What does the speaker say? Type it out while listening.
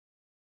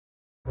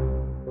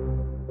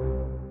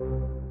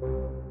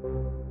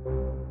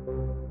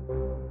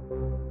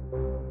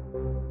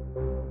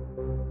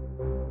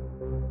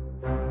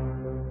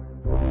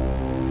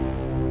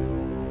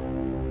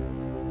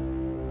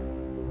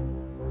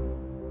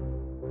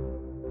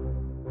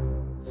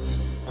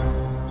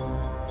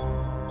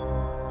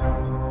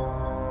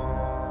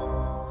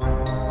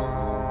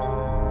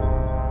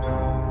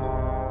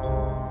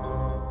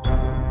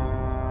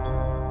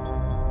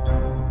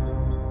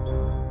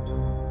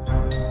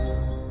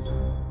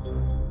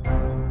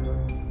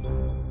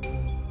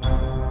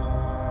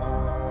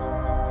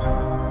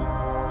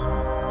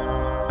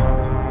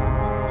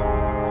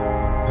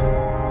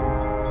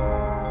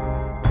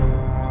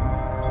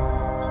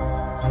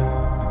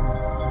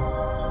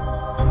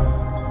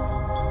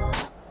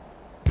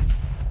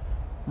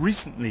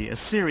Recently, a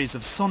series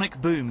of sonic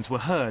booms were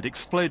heard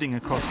exploding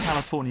across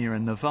California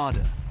and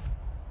Nevada.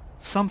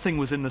 Something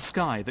was in the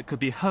sky that could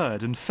be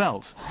heard and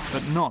felt,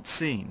 but not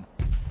seen.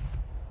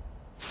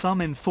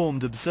 Some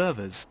informed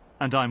observers,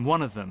 and I'm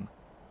one of them,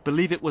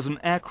 believe it was an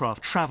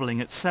aircraft traveling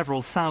at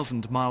several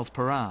thousand miles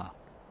per hour,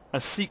 a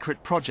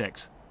secret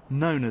project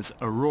known as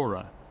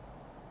Aurora.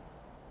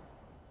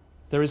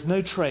 There is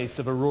no trace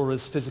of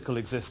Aurora's physical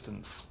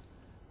existence,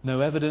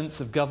 no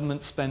evidence of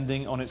government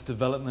spending on its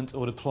development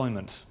or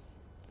deployment.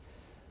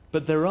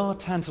 But there are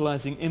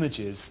tantalizing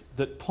images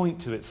that point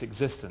to its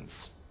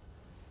existence.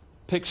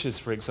 Pictures,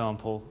 for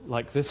example,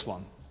 like this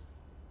one.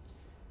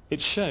 It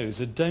shows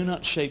a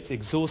donut-shaped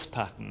exhaust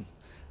pattern,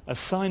 a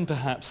sign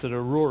perhaps that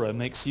Aurora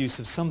makes use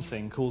of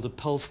something called a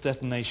pulse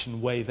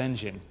detonation wave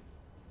engine.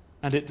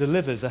 And it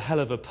delivers a hell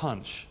of a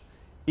punch,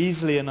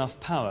 easily enough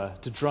power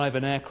to drive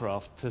an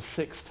aircraft to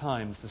 6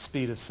 times the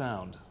speed of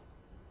sound.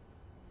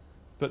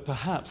 But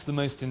perhaps the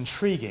most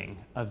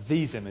intriguing are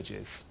these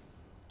images.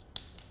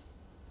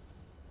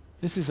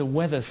 This is a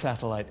weather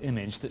satellite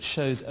image that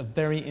shows a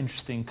very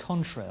interesting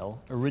contrail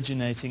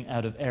originating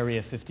out of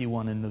Area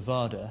 51 in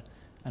Nevada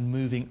and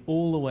moving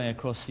all the way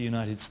across the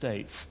United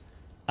States,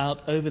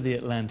 out over the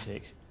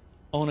Atlantic,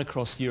 on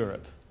across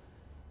Europe,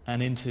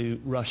 and into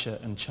Russia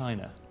and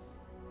China.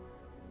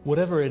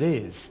 Whatever it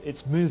is,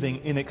 it's moving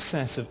in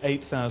excess of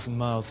 8,000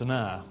 miles an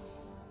hour.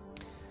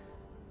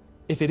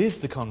 If it is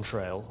the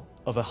contrail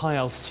of a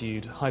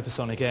high-altitude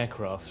hypersonic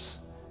aircraft,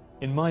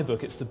 in my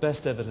book it's the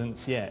best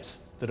evidence yet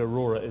that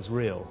Aurora is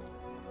real.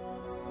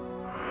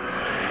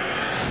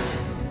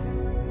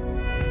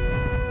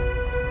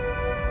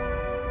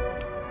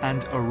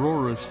 And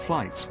Aurora's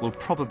flights will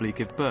probably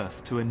give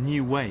birth to a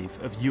new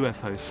wave of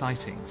UFO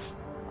sightings.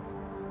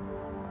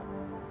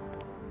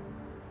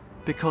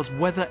 Because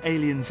whether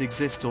aliens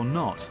exist or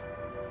not,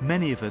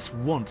 many of us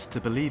want to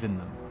believe in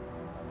them.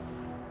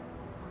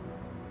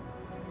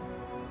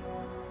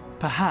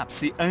 Perhaps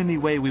the only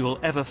way we will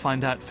ever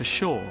find out for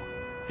sure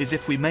is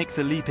if we make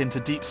the leap into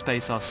deep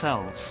space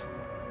ourselves.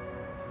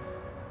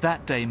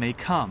 That day may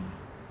come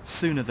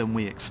sooner than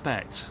we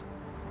expect.